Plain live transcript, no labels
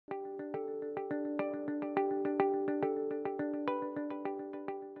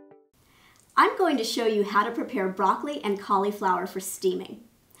I'm going to show you how to prepare broccoli and cauliflower for steaming.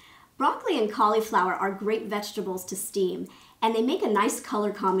 Broccoli and cauliflower are great vegetables to steam, and they make a nice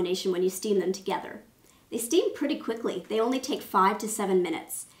color combination when you steam them together. They steam pretty quickly. They only take 5 to 7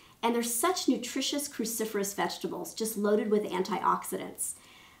 minutes, and they're such nutritious cruciferous vegetables, just loaded with antioxidants.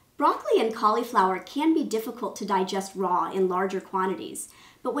 Broccoli and cauliflower can be difficult to digest raw in larger quantities,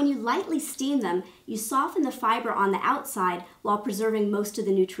 but when you lightly steam them, you soften the fiber on the outside while preserving most of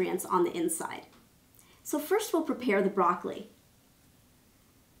the nutrients on the inside. So first we'll prepare the broccoli.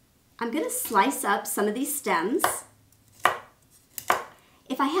 I'm going to slice up some of these stems.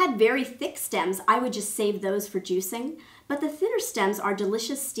 If I had very thick stems, I would just save those for juicing, but the thinner stems are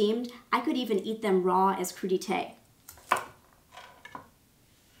delicious steamed. I could even eat them raw as crudité.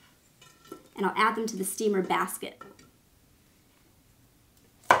 And I'll add them to the steamer basket.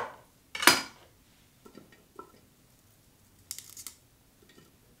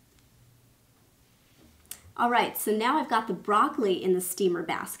 All right, so now I've got the broccoli in the steamer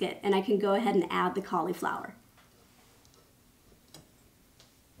basket, and I can go ahead and add the cauliflower.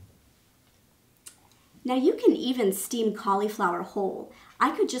 Now you can even steam cauliflower whole. I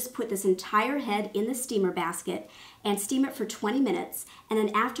could just put this entire head in the steamer basket and steam it for 20 minutes, and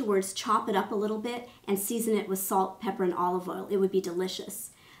then afterwards chop it up a little bit and season it with salt, pepper, and olive oil. It would be delicious.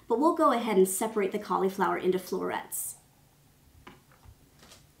 But we'll go ahead and separate the cauliflower into florets.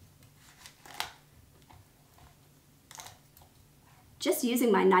 Just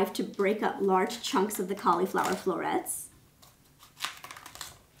using my knife to break up large chunks of the cauliflower florets.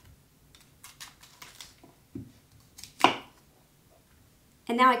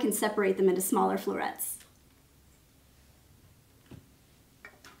 And now I can separate them into smaller florets.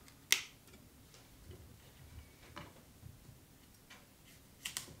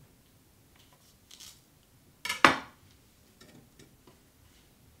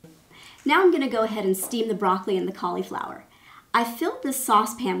 Now I'm going to go ahead and steam the broccoli and the cauliflower. I filled this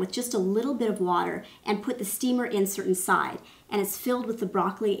saucepan with just a little bit of water and put the steamer insert inside, and it's filled with the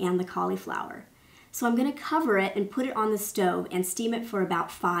broccoli and the cauliflower. So I'm going to cover it and put it on the stove and steam it for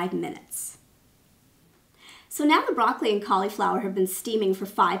about 5 minutes. So now the broccoli and cauliflower have been steaming for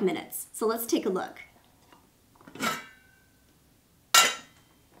 5 minutes. So let's take a look.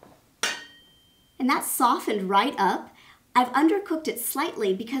 And that's softened right up. I've undercooked it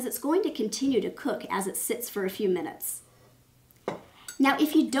slightly because it's going to continue to cook as it sits for a few minutes. Now,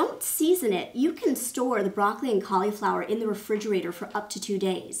 if you don't season it, you can store the broccoli and cauliflower in the refrigerator for up to 2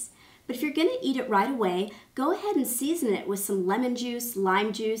 days. But if you're going to eat it right away, go ahead and season it with some lemon juice,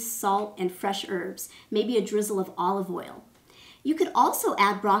 lime juice, salt, and fresh herbs, maybe a drizzle of olive oil. You could also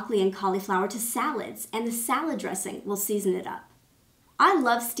add broccoli and cauliflower to salads, and the salad dressing will season it up. I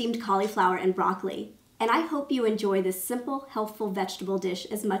love steamed cauliflower and broccoli, and I hope you enjoy this simple, healthful vegetable dish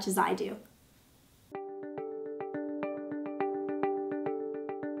as much as I do.